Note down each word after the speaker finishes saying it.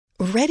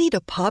Ready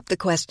to pop the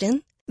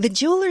question? The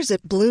jewelers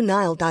at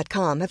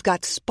BlueNile.com have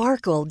got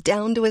sparkle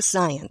down to a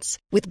science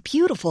with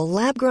beautiful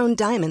lab-grown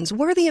diamonds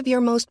worthy of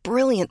your most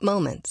brilliant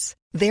moments.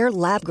 Their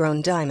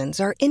lab-grown diamonds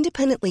are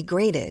independently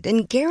graded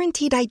and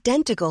guaranteed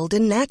identical to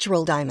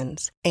natural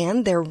diamonds,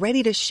 and they're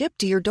ready to ship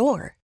to your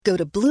door. Go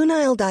to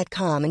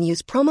BlueNile.com and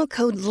use promo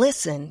code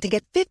LISTEN to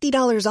get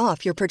 $50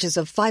 off your purchase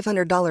of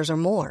 $500 or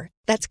more.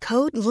 That's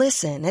code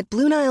LISTEN at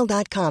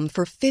BlueNile.com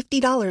for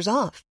 $50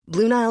 off.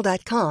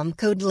 BlueNile.com,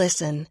 code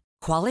LISTEN.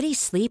 Quality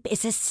sleep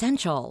is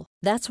essential.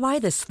 That's why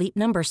the Sleep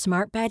Number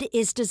Smart Bed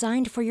is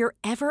designed for your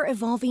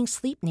ever-evolving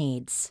sleep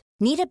needs.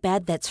 Need a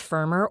bed that's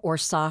firmer or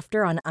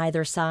softer on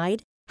either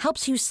side?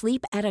 Helps you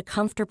sleep at a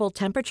comfortable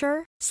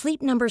temperature?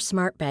 Sleep Number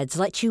Smart Beds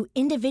let you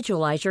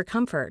individualize your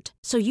comfort,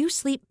 so you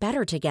sleep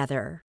better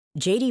together.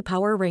 J.D.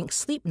 Power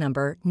ranks Sleep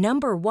Number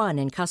 #1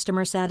 in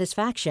customer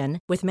satisfaction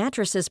with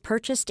mattresses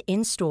purchased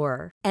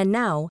in-store. And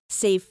now,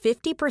 save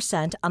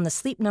 50% on the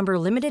Sleep Number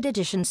Limited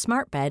Edition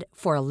Smart Bed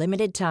for a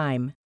limited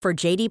time.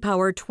 For J.D.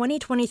 Power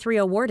 2023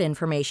 award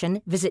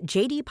information, visit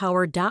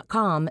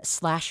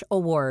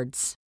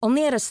jdpower.com/awards.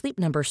 Only at a Sleep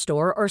Number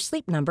store or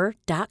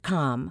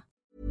sleepnumber.com.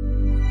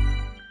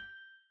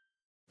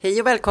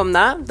 Hej och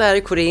välkomna, det här är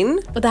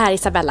Corinne. Och det här är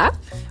Isabella.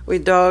 Och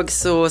idag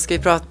så ska vi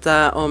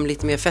prata om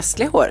lite mer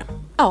festliga hår.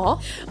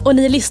 Ja, och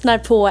ni lyssnar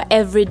på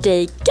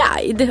Everyday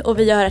Guide. Och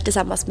vi gör det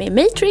tillsammans med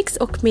Matrix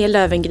och med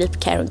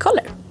Löwengrip Karen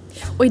Color.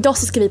 Och idag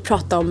så ska vi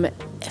prata om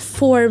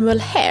formal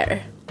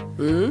hair.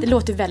 Det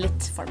låter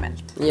väldigt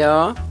formellt.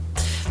 Ja,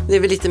 det är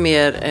väl lite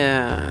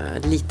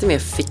mer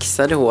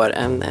fixade hår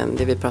än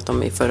det vi pratade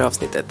om i förra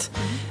avsnittet.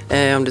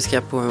 Om du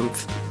ska på en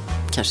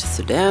kanske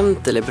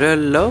student eller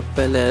bröllop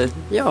eller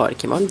ja, det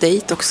kan vara en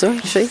dejt också i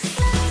och för sig.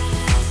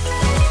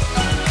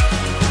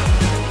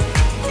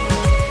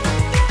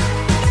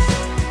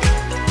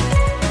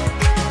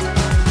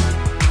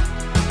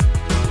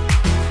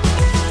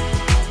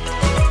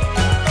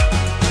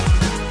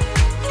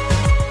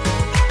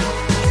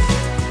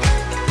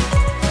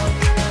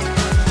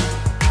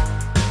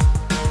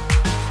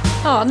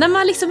 Ja, när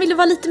man liksom vill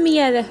vara lite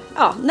mer...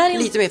 Ja,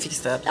 lite mer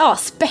fixad. Ja,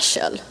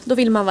 special. Då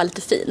vill man vara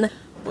lite fin.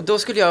 Och då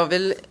skulle jag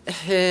väl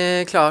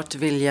klart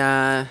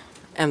vilja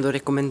ändå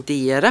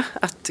rekommendera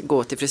att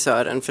gå till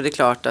frisören. För det är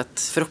klart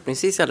att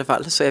förhoppningsvis i alla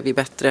fall så är vi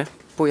bättre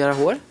på att göra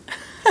hår.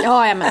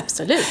 Ja, men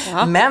absolut.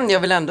 Ja. Men jag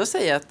vill ändå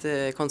säga att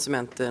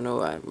konsumenten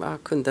och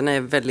kunderna är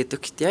väldigt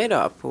duktiga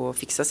idag på att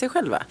fixa sig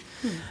själva.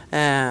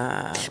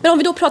 Men om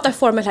vi då pratar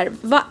formel här,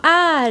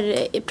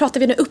 pratar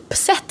vi en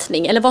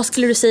uppsättning eller vad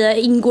skulle du säga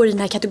ingår i den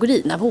här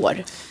kategorin av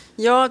hår?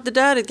 Ja, det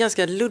där är ett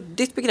ganska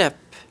luddigt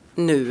begrepp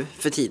nu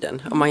för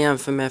tiden. Om man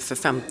jämför med för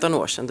 15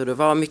 år sedan då det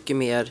var mycket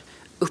mer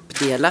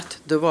uppdelat.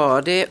 Då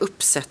var det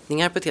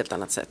uppsättningar på ett helt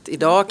annat sätt.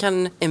 Idag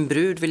kan en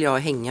brud vilja ha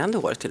hängande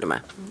hår till och med.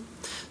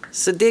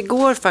 Så det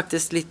går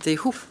faktiskt lite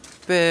ihop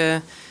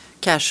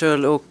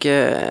casual och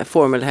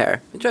formal hair.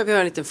 Jag tror att vi har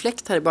en liten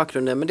fläkt här i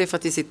bakgrunden, men det är för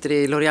att vi sitter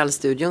i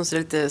L'Oreal-studion så det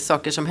är lite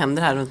saker som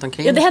händer här runt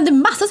omkring. Ja, det händer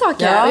massa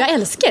saker och jag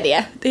älskar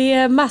det. Det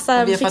är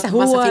massa fixa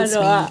hår fint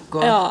smink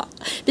och... Ja.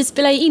 Vi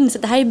spelar ju in så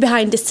det här är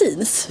behind the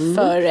scenes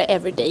för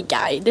Everyday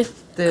Guide.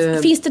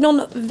 Finns det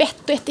någon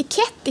vett och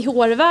etikett i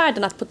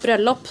hårvärlden att på ett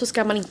bröllop så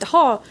ska man inte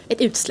ha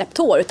ett utsläppt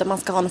hår utan man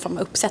ska ha någon form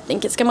av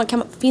uppsättning?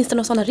 Finns det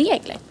några sådana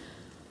regler?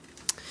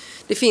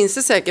 Det finns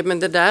det säkert, men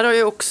det där har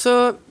ju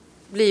också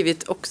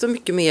blivit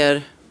mycket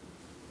mer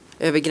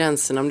över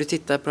gränserna. Om du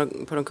tittar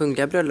på de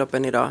kungliga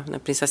bröllopen idag, när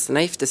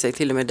prinsessorna gifte sig,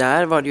 till och med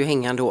där var det ju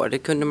hängande hår. Det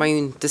kunde man ju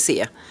inte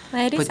se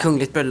på ett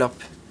kungligt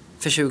bröllop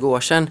för 20 år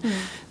sedan.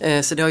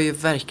 Så det har ju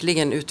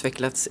verkligen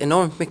utvecklats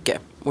enormt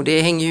mycket. Och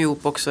det hänger ju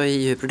ihop också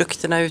i hur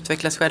produkterna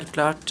utvecklas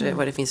självklart,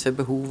 vad det finns för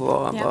behov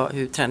och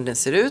hur trenden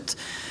ser ut.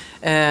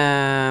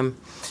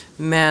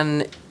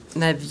 Men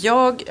när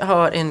jag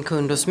har en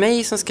kund hos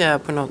mig som ska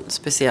på något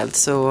speciellt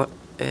så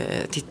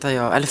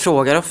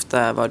frågar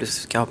ofta vad du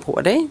ska ha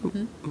på dig.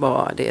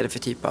 Vad det är för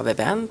typ av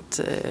event,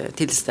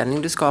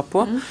 tillställning du ska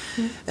på.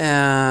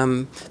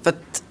 För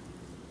att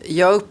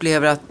jag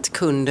upplever att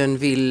kunden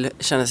vill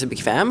känna sig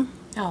bekväm.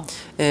 Ja.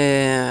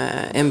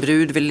 En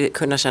brud vill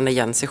kunna känna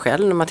igen sig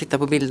själv när man tittar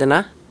på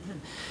bilderna.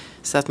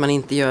 Så att man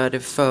inte gör det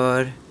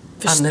för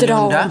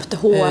annorlunda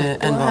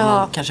än vad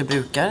man kanske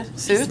brukar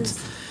se ut.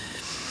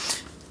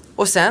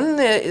 Och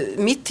sen,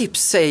 mitt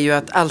tips är ju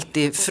att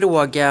alltid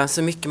fråga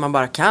så mycket man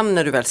bara kan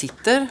när du väl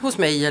sitter hos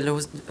mig eller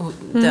hos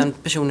den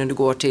personen du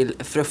går till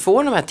för att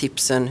få de här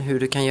tipsen hur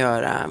du kan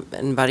göra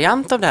en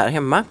variant av det här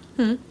hemma.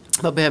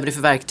 Vad behöver du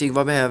för verktyg?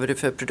 Vad behöver du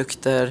för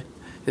produkter?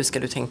 Hur ska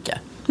du tänka?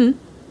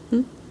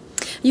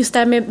 Just det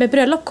här med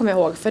bröllop kommer jag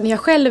ihåg. För när jag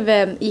själv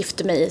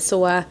gifte mig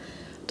så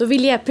då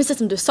vill jag, precis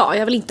som du sa,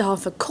 jag vill inte ha en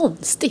för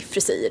konstig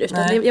frisyr.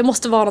 Utan jag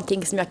måste vara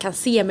någonting som jag kan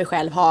se mig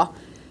själv ha.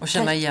 Och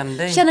känna igen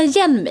dig. Känna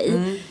igen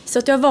mig. Så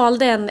att jag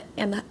valde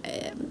en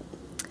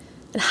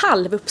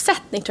halv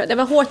uppsättning tror jag. Det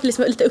var hårt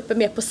liksom, lite uppe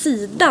mer på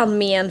sidan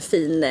med en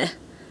fin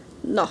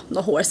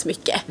någon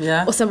hårsmycke.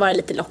 Yeah. Och sen var det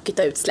lite lockigt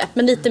och utsläpp.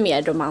 Men lite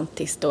mer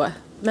romantiskt då.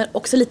 Men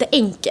också lite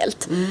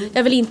enkelt.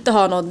 Jag vill inte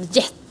ha någon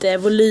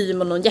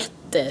jättevolym och någon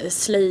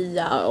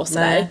jätteslöja och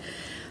sådär.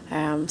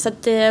 Så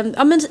att,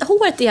 ja men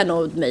håret är jag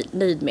nog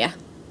nöjd med.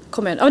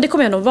 Det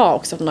kommer jag nog vara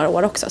också om några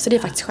år också, så det är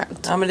faktiskt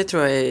skönt. Ja, men det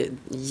tror jag är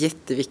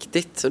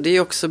jätteviktigt. Och det är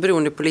också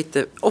beroende på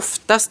lite,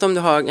 oftast om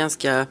du har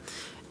ganska,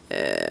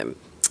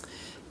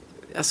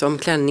 alltså om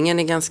klänningen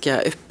är ganska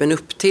öppen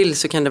upp till,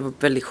 så kan det vara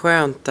väldigt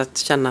skönt att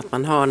känna att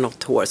man har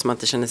något hår som man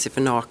inte känner sig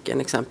för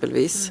naken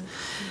exempelvis.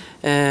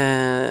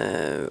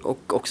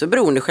 Och också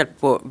beroende själv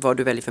på vad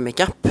du väljer för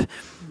makeup.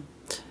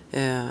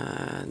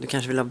 Du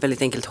kanske vill ha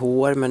väldigt enkelt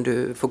hår, men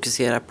du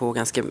fokuserar på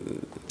ganska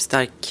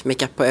stark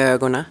makeup på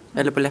ögonen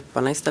eller på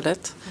läpparna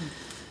istället.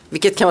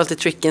 Vilket kan vara lite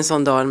tricky en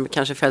sån dag,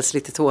 kanske fälls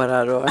lite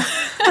tårar och...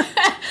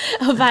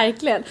 Ja,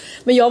 verkligen.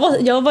 Men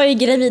jag var ju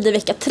gravid i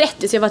vecka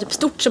 30, så jag var typ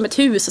stort som ett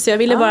hus, så jag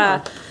ville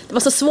bara... Det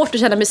var så svårt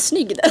att känna mig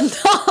snygg den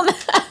dagen.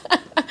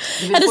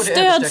 Jag hade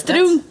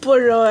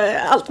stödstrumpor och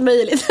allt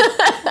möjligt.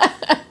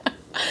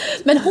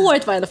 Men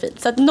håret var ändå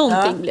fint, så att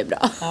någonting blev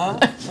bra. Ja,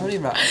 det är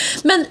bra.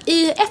 Men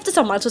efter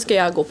sommaren så ska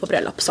jag gå på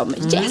bröllop som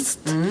gäst.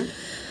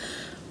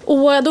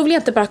 Och då vill jag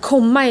inte bara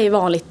komma i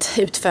vanligt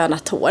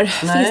utfönat hår.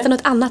 Nej. Finns det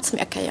något annat som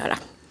jag kan göra?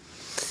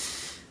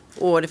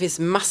 Det finns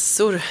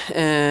massor.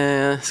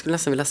 Skulle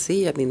nästan vilja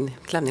se din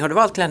klänning. Har du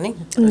valt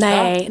klänning?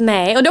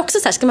 Nej. Och det är också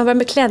så här, ska man börja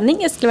med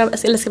klänning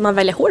eller ska man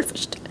välja hår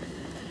först?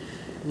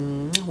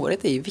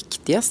 Håret är ju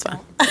viktigast, va?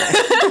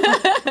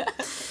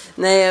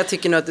 Nej, jag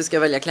tycker nog att du ska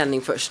välja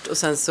klänning först. Och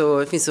sen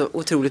så finns så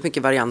otroligt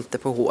mycket varianter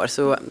på hår.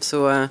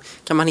 Så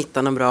kan man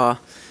hitta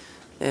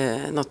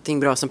någonting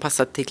bra som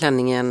passar till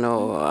klänningen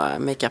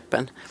och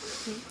makeupen.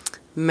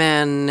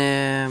 Men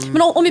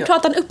om vi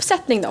pratar en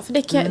uppsättning då, för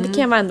det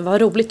kan ändå vara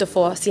roligt att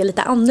få se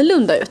lite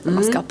annorlunda ut när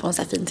man ska på en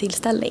så här fin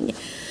tillställning.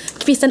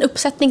 Finns det en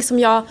uppsättning som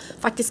jag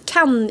faktiskt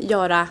kan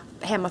göra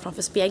hemma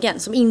framför spegeln,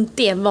 som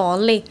inte är en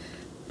vanlig,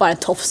 bara en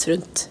tofs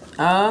runt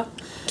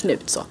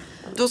knut så?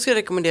 Då ska jag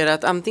rekommendera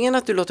att antingen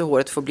att du låter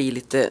håret få bli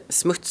lite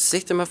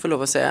smutsigt, om jag får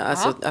lov att säga.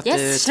 Alltså att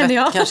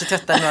du kanske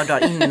tvättar några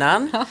dagar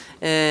innan.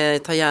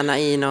 Ta gärna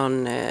i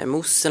någon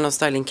mousse eller någon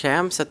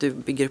stylingkräm så att du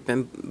bygger upp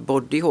en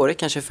body i håret.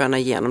 Kanske föna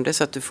igenom det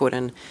så att du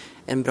får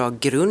en bra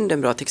grund,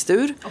 en bra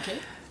textur.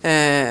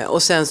 Okay.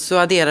 Och sen så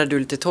adderar du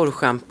lite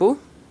torrschampo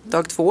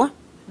dag 2.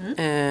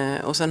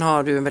 Och sen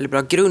har du en väldigt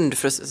bra grund,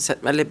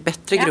 eller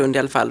bättre grund i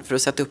alla fall, för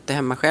att sätta upp det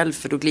hemma själv.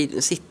 För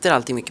då sitter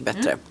allting mycket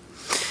bättre.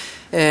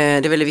 Det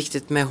är väldigt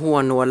viktigt med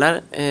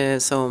hårnålar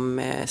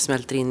som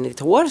smälter in i ditt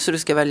hår. Så du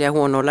ska välja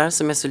hårnålar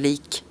som är så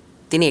lik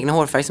din egna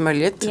hårfärg som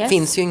möjligt. Det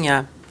finns ju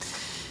inga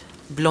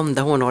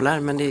blonda hårnålar,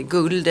 men det är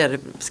guld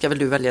ska väl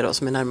du välja då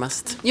som är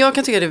närmast. Jag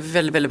kan tycka det är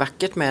väldigt, väldigt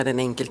vackert med en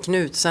enkel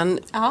knut. Sen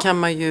kan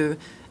man ju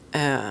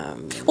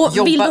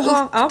jobba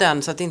upp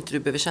den så att inte du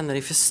behöver känna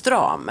dig för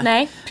stram.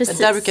 Nej, precis.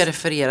 Där brukar jag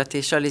referera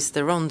till Charlize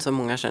Theron som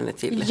många känner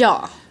till.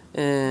 Ja.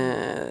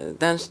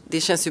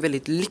 Det känns ju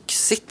väldigt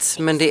lyxigt,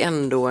 men det är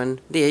ändå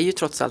det är ju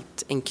trots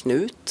allt en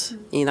knut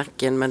i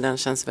nacken, men den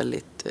känns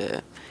väldigt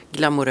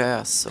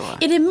glamorös.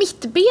 Är det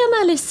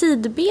mittbena eller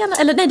sidbena?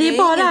 Eller nej, det är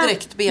bara... ingen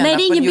direkt bena. Nej,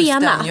 det är ingen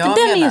bena.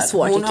 För den är ju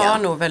svår, Hon tycker jag. har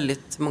nog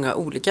väldigt många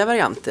olika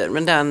varianter,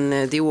 men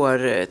den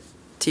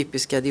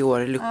typiska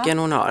Dior-looken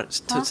hon har,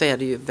 så är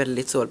det ju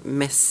väldigt så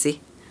messy.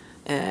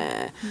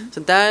 Så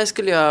där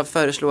skulle jag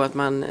föreslå att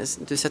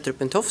du sätter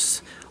upp en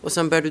tofs och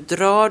sen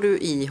börjar du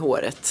i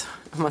håret,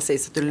 om man säger,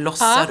 så att du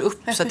lossar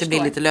upp så att det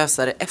blir lite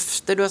lösare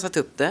efter du har satt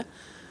upp det.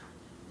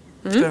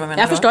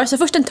 Jag förstår, så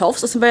först en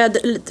tofs och så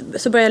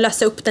börjar jag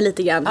lösa upp den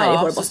lite grann här i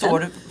hårbotten. Så står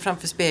du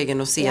framför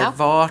spegeln och ser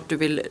vart du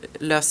vill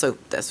lösa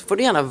upp det. Så får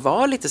det gärna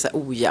vara lite så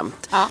här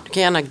ojämnt. Du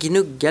kan gärna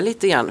gnugga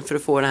lite grann för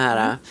att få den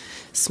här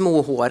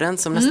småhåren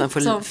som nästan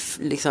får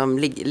liksom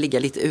ligga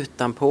lite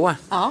utanpå.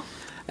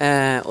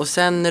 Och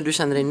sen när du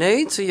känner dig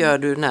nöjd så gör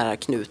du den här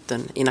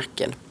knuten i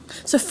nacken.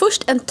 Så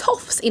först en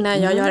tofs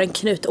innan jag gör en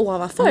knut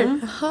ovanför?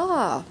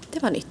 Jaha, det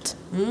var nytt.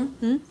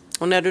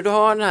 Och när du då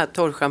har den här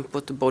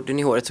torrschampot och bodyn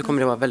i håret så kommer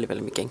det vara väldigt,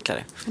 väldigt mycket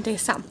enklare. Det är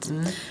sant.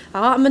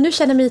 Ja, men nu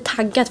känner jag mig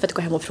taggad för att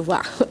gå hem och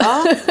prova.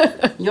 Ja,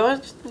 jag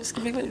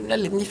ska bli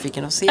väldigt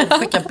nyfiken och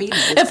skicka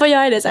bilder. Jag får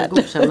göra det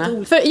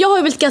sen. För jag har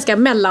ju väl ett ganska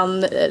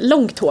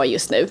mellanlångt hår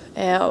just nu.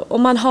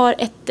 Om man har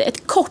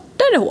ett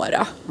kortare hår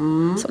då,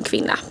 som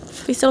kvinna.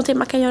 Finns det någonting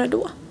man kan göra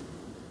då?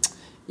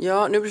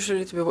 Ja, nu beror det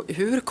lite på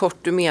hur kort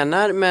du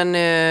menar,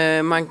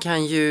 men man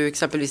kan ju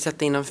exempelvis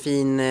sätta in en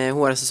fin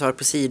håraccessoar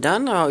på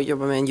sidan och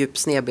jobba med en djup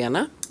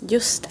snedbena.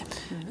 Just det.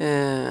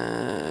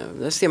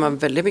 Där ser man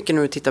väldigt mycket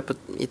när du tittar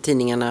i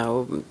tidningarna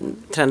och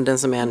trenden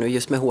som är nu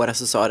just med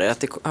håraccessoarer, att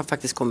det har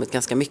faktiskt kommit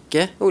ganska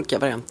mycket olika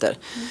varianter.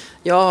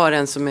 Jag har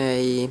en som är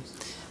i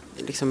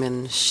liksom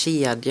en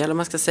kedja, eller vad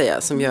man ska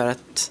säga, som gör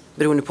att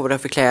beroende på vad du har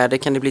för kläder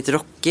kan det bli lite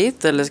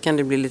rockigt eller så kan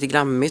det bli lite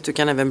glammigt. Du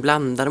kan även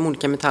blanda de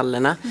olika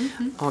metallerna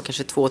och ha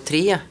kanske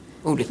 2-3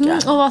 olika.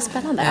 Vad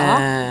spännande.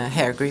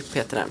 Hair grip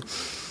heter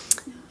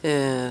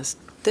den.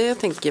 Det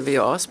tänker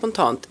jag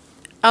spontant.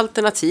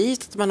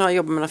 Alternativt att man har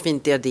jobbat med något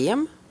fint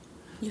diadem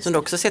Som du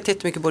också sett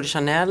jättemycket, både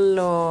Chanel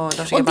och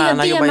Dolce Och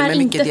Gabbana jobbar ju med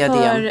mycket diadem.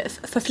 det är inte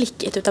för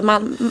flickigt, utan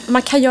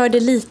man kan göra det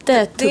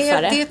lite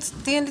tuffare.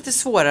 Det är en lite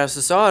svårare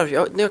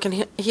accessoar. Jag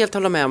kan helt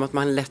hålla med om att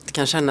man lätt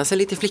kan känna sig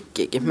lite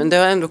flickig. Men det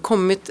har ändå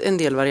kommit en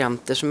del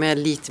varianter som är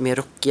lite mer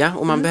rockiga.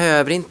 Och man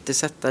behöver inte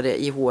sätta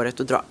det i håret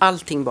och dra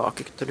allting bak.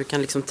 Utan du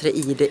kan liksom trä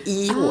i det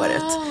i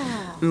håret.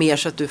 Mer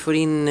så att du får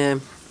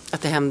in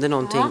att det händer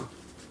någonting.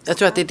 Jag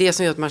tror att det är det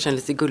som gör att man känner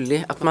lite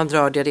gullig. Att man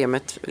drar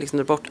diademet,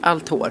 liksom bort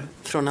allt hår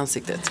från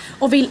ansiktet.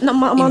 Och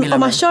om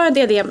man kör en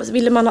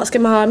diadem, ska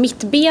man ha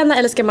mittbena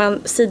eller ska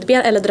man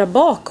sidben eller dra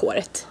bak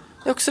håret?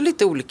 Det är också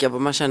lite olika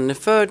vad man känner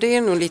för. Det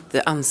är nog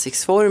lite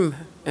ansiktsform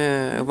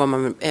och vad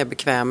man är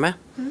bekväm med.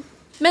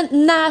 Men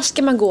när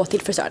ska man gå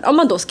till frisören? Om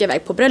man då ska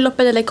iväg på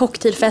bröllopet eller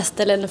cocktailfest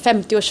eller en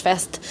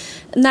 50-årsfest.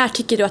 När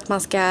tycker du att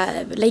man ska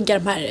lägga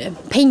de här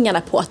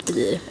pengarna på att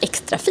bli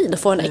extra fin och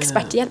få en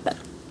experthjälpen?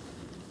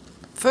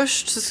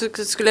 Först så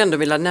skulle jag ändå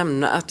vilja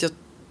nämna att jag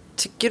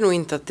tycker nog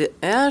inte att det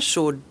är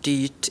så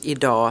dyrt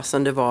idag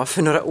som det var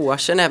för några år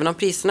sedan. Även om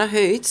priserna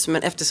höjts,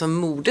 men eftersom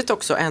modet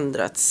också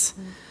ändrats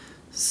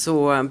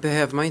så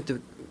behöver man ju inte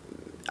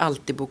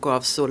alltid boka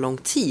av så lång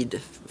tid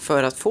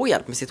för att få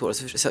hjälp med sitt hår.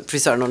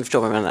 Frisören, om du förstår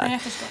vad jag menar.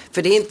 Jag förstår.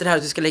 För det är inte det här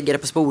att du ska lägga det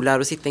på spolar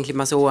och sitta i en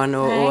klippmason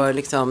och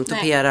liksom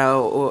topera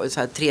och så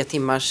här 3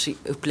 timmars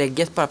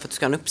upplägget bara för att du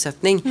ska ha en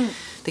uppsättning.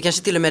 Det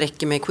kanske till och med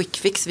räcker med quick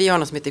fix. Vi har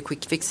något som heter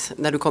quick fix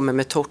när du kommer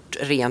med torrt,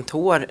 rent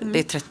hår. Det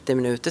är 30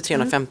 minuter,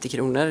 350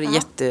 kronor.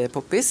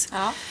 Jättepoppis.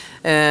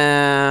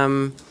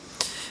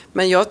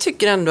 Men jag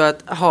tycker ändå att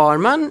har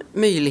man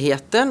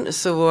möjligheten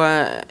så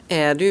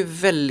är det ju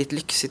väldigt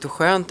lyxigt och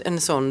skönt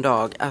en sån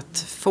dag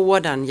att få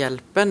den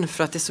hjälpen.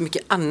 För att det är så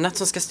mycket annat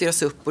som ska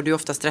styras upp och du är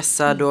ofta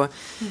stressad. Och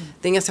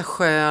det är en ganska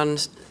skön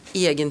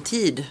egen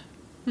tid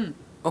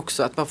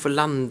också att man får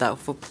landa och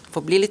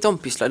få bli lite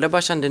ompysslad. Jag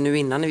bara kände nu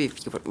innan när vi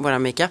fick våra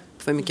makeup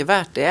hur mycket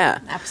värt det är.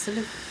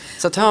 Absolut.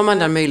 Så att har man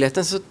den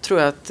möjligheten så tror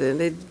jag att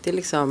det är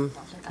liksom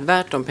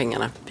värt de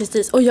pengarna.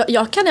 Precis, och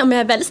jag kan, om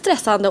jag är väldigt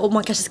stressande och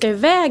man kanske ska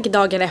iväg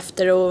dagen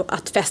efter och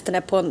att festen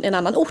är på en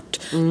annan ort,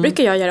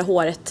 brukar jag göra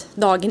håret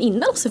dagen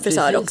innan hos en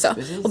frisör också.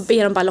 Och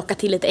be dem bara locka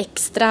till lite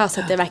extra så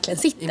att det verkligen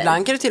sitter.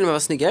 Ibland kan det till och med vara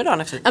snyggare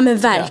dagen efter. Ja men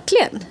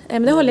verkligen,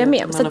 men det håller jag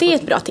med om. Så det är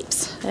ett bra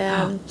tips.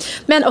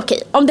 Men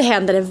okej, om det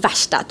händer det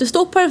värsta. Du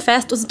står på en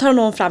fest och så tar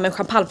någon fram en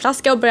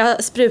champagneflaska och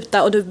börjar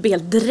spruta och du blir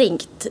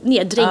helt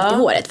neddränkt i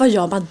håret. Vad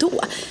gör man då?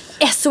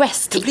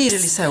 SOS-tips. Då blir det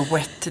lite så här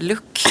wet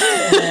look.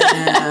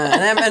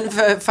 Nej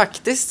men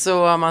faktiskt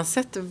så har man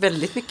sett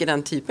väldigt mycket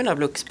den typen av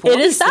looks på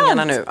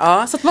visningarna nu.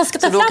 Ja. Så att man ska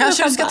ta så fram då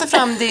kanske du ska ta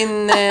fram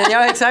din,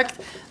 ja exakt.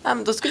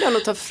 Då skulle jag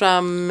nog ta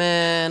fram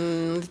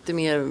lite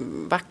mer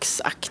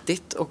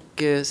vaxaktigt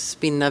och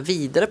spinna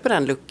vidare på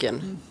den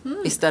looken.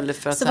 Istället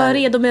för att så var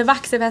redo med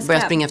vax i väskan.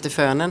 Börja springa efter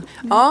fönen.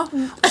 Ja,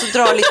 och så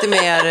dra lite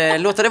mer,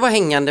 låta det vara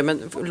hängande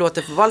men låt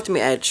det få vara lite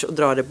mer edge och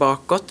dra det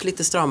bakåt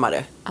lite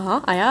stramare.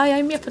 Ja, jag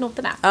är med på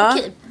noterna. Ja.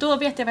 Okej, då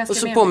vet jag vad jag ska och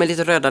så med på med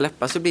lite röda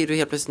läppar så blir du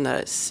helt plötsligt den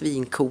där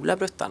svincoola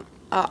bruttan.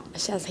 Ja, det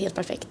känns helt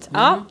perfekt.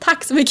 Ja,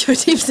 tack så mycket för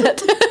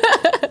tipset.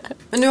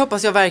 Men nu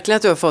hoppas jag verkligen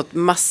att du har fått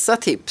massa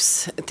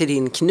tips till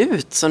din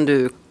knut som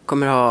du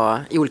kommer ha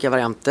i olika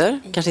varianter.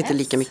 Kanske inte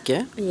lika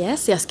mycket.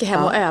 Yes, jag ska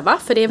hem och öva.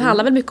 För det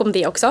handlar väl mycket om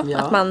det också. Ja.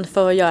 Att man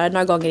får göra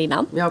några gånger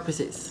innan. Ja,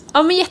 precis.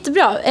 Ja, men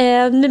jättebra.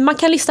 Man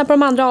kan lyssna på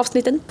de andra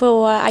avsnitten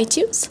på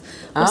iTunes.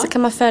 Och så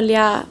kan man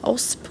följa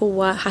oss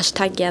på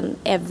hashtaggen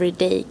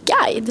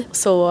everydayguide.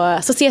 Så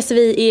ses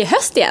vi i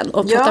höst igen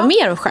och pratar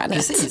mer om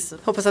skönhet. Precis.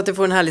 Hoppas att du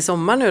får en härlig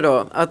sommar nu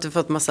då. Att du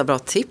fått massa bra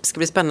tips. Det ska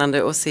bli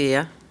spännande att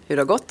se hur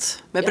det har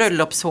gått med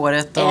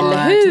bröllopshåret och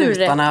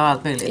knutarna och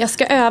allt möjligt. Jag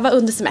ska öva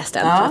under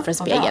semestern framför en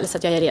spegel så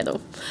att jag är redo.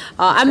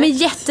 Ja, men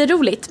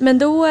jätteroligt. Men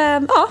då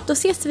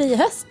ses vi i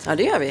höst. Ja,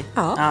 det gör vi.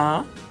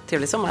 Ja.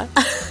 Trevlig sommar.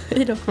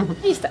 Hej då.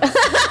 Just det.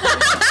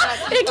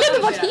 Jag glömde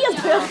bort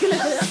helt vad jag skulle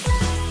säga.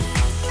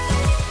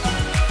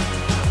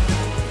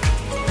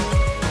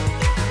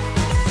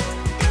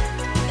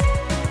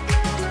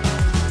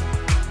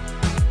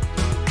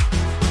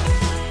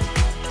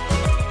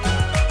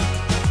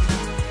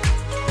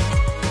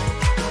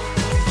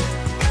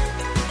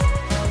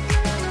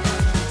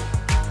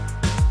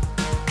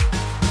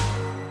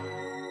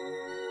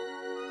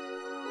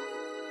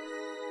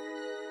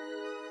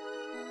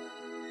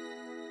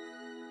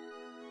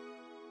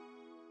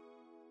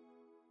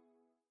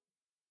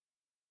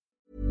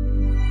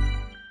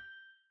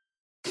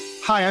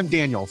 Hi, I'm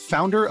Daniel,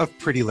 founder of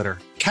Pretty Litter.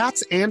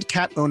 Cats and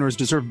cat owners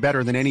deserve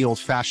better than any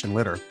old-fashioned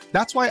litter.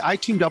 That's why I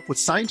teamed up with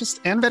scientists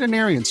and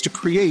veterinarians to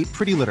create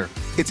Pretty Litter.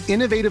 Its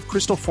innovative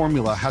crystal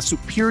formula has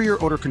superior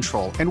odor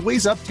control and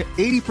weighs up to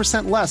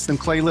 80% less than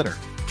clay litter.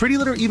 Pretty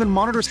Litter even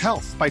monitors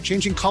health by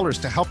changing colors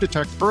to help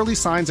detect early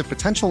signs of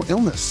potential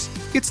illness.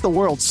 It's the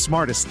world's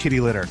smartest kitty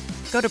litter.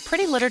 Go to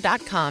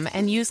prettylitter.com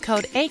and use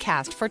code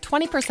ACAST for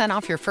 20%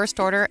 off your first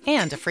order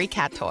and a free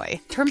cat toy.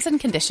 Terms and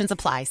conditions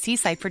apply. See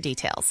site for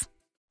details.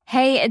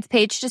 Hey, it's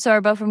Paige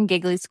DeSorbo from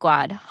Giggly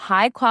Squad.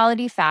 High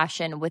quality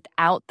fashion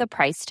without the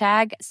price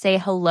tag. Say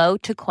hello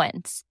to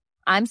Quince.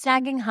 I'm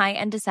snagging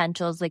high-end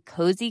essentials like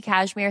cozy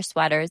cashmere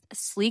sweaters,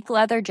 sleek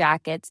leather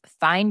jackets,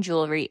 fine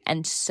jewelry,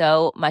 and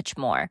so much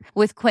more.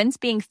 With Quince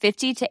being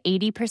 50 to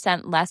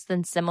 80% less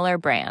than similar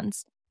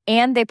brands.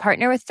 And they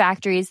partner with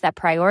factories that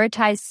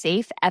prioritize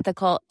safe,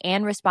 ethical,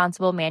 and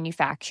responsible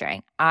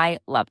manufacturing. I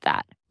love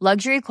that.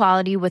 Luxury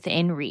quality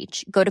within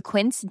reach. Go to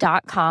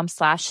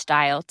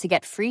quince.com/style to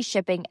get free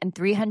shipping and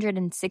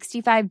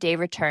 365-day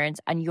returns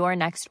on your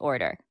next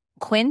order.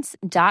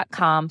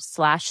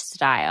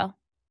 Quince.com/style.